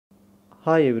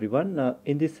Hi everyone.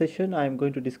 In this session I am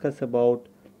going to discuss about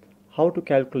how to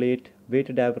calculate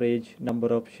weighted average number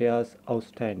of shares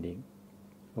outstanding.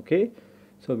 Okay,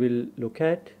 so we'll look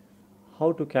at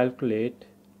how to calculate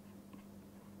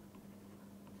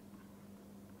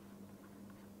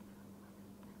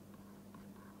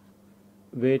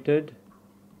weighted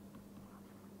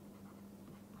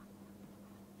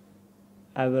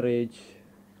average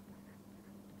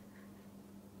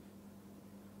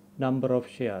number of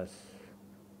shares.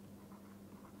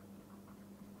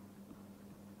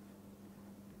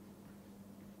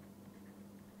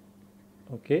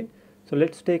 Okay, so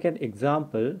let's take an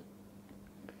example.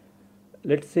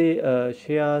 Let's say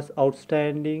shares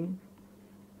outstanding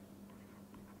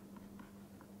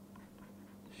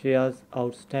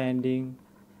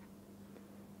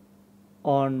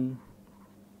on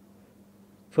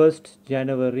 1st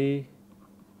January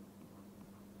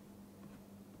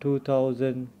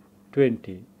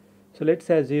 2020. So let's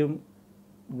assume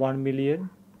 1 million.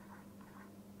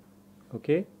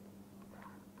 Okay,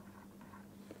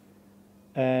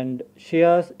 and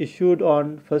shares issued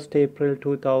on 1st April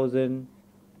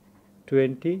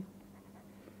 2020,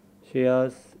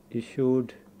 shares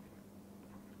issued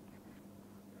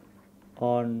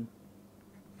on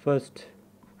 1st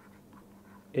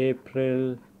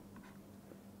April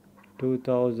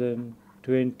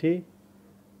 2020,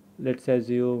 let's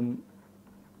assume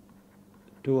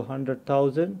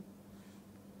 200,000.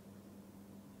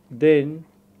 Then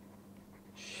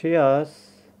shares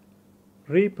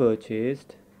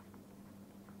repurchased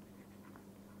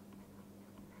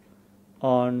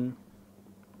on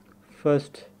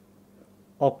 1st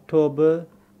October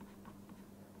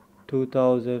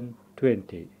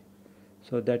 2020.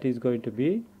 So that is going to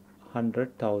be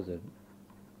 100,000.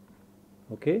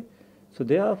 Okay, so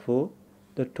therefore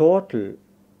the total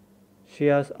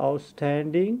shares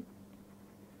outstanding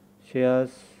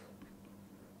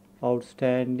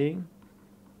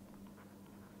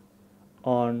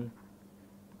on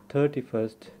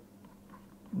 31st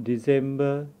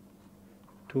December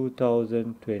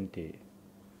 2020,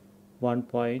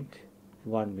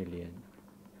 1.1 million.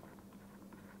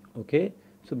 Okay,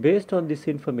 so based on this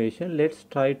information, let's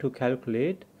try to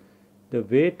calculate the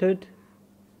weighted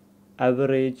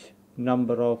average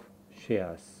number of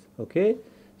shares. Okay,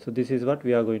 so this is what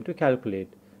we are going to calculate.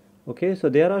 Okay, so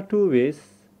there are two ways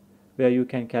where you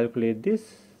can calculate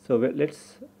this. So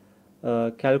let's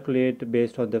calculate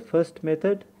based on the first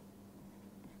method.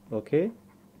 Okay,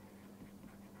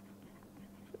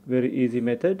 very easy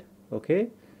method. Okay,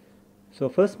 so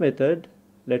first method,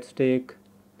 let's take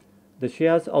the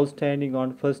shares outstanding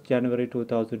on 1st January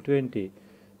 2020.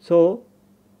 So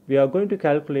we are going to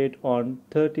calculate on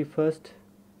 31st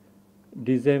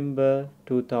December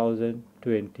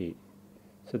 2020.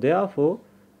 So therefore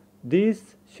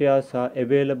these shares are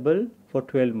available for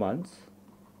 12 months.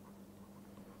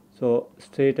 So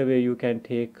straight away you can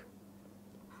take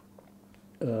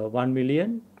 1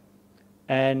 million,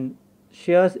 and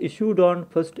shares issued on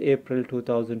 1st April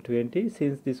 2020,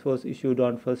 since this was issued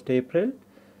on 1st April,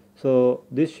 so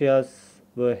these shares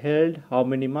were held how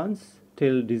many months?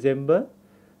 Till December,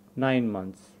 9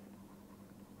 months.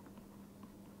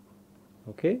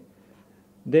 Okay,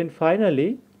 then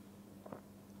finally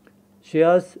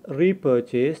shares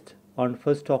repurchased on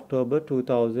 1st October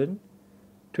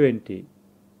 2020.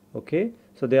 Okay,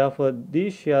 so therefore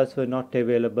these shares were not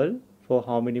available for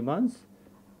how many months?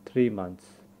 3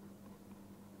 months.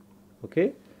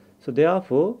 Okay, so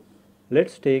therefore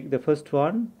let's take the first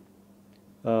one,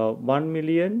 1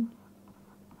 million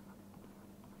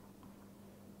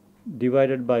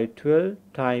divided by 12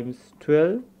 times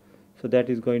 12, so that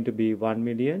is going to be 1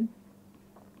 million.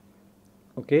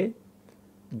 Okay,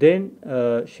 then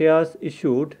shares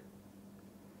issued,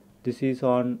 this is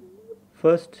on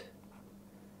 1st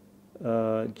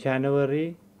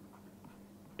January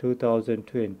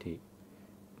 2020,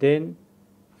 then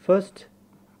 1st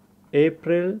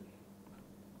April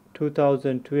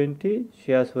 2020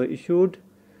 shares were issued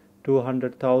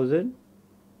 200,000.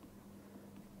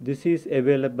 This is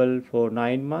available for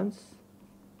 9 months,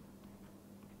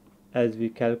 as we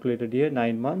calculated here,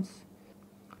 9 months.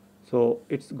 So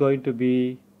it's going to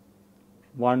be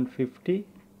 150.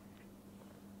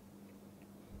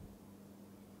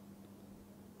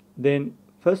 Then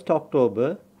 1st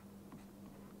October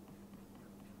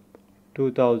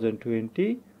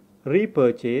 2020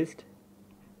 repurchased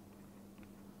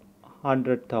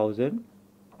 100,000.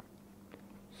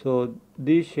 So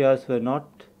these shares were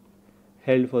not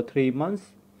held for 3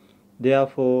 months.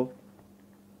 Therefore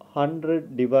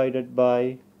 100 divided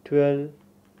by 12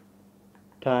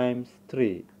 times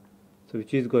 3, so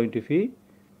which is going to be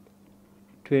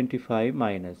 25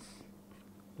 minus.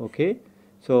 Okay,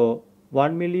 so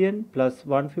 1 million plus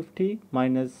 150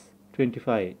 minus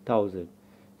 25,000.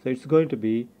 So it's going to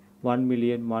be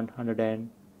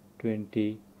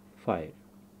 1,125.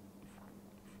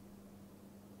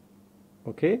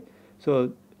 Okay,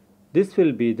 so this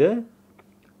will be the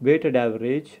weighted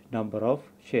average number of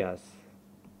shares.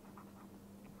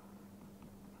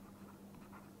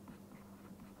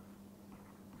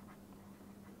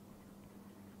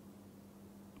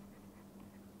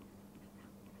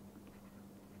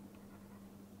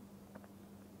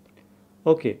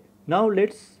 Okay, now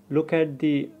let's look at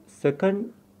the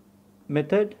second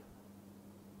method.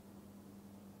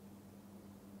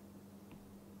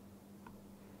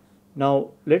 Now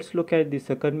let's look at the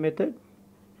second method.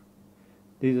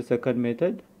 This is the second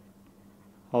method.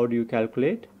 How do you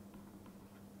calculate?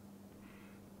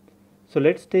 So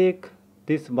let's take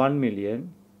this 1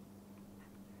 million.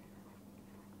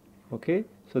 Okay,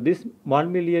 so this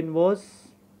 1 million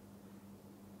was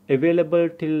available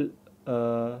till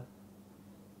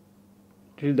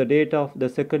the date of the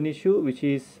second issue, which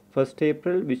is 1st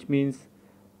April, which means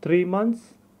 3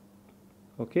 months.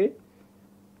 Okay,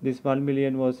 this 1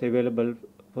 million was available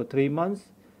for 3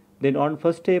 months. Then on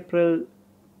 1st April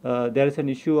there is an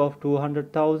issue of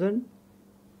 200,000.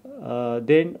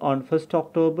 Then on 1st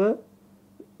October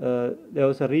there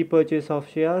was a repurchase of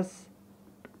shares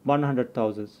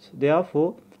 100,000.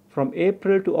 Therefore from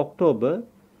April to October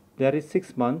there is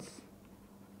 6 months.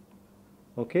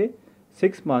 Okay,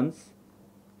 6 months.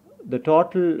 The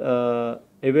total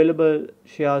available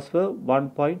shares were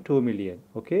 1.2 million.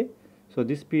 Okay, so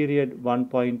this period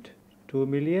 1.2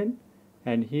 million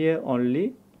and here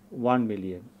only 1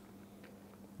 million.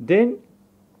 Then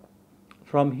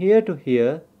from here to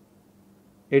here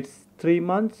it's 3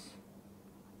 months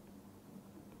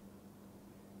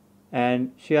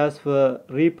and shares were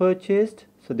repurchased,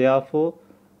 so therefore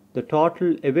the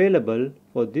total available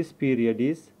for this period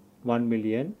is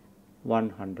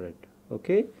 1,100,000.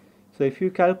 Okay, so if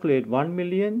you calculate 1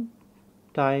 million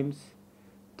times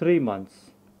 3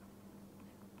 months,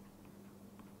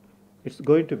 it's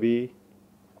going to be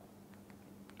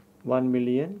 1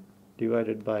 million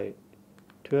divided by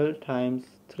 12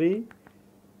 times 3,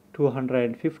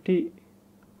 250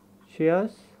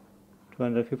 shares,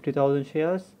 250,000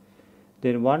 shares.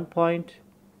 Then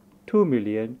 1.2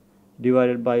 million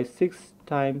divided by 6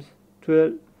 times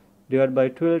 12 divided by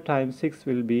 12 times 6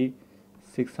 will be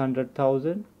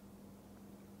 600,000.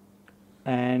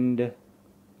 And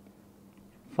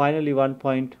finally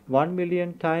 1.1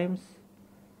 million times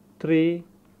 3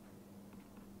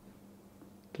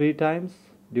 times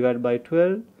divided by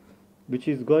 12, which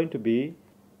is going to be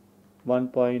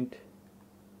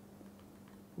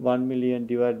 1.1 million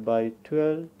divided by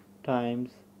 12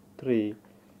 times 3,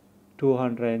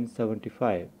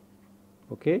 275.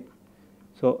 Okay,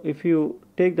 so if you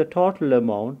take the total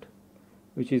amount,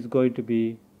 which is going to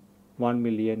be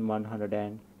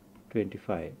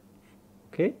 1,125,000.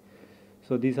 Okay,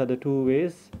 so these are the two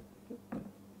ways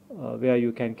where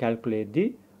you can calculate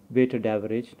the weighted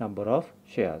average number of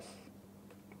shares.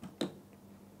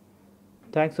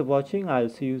 Thanks for watching. I'll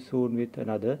see you soon with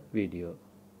another video.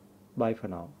 Bye for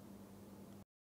now.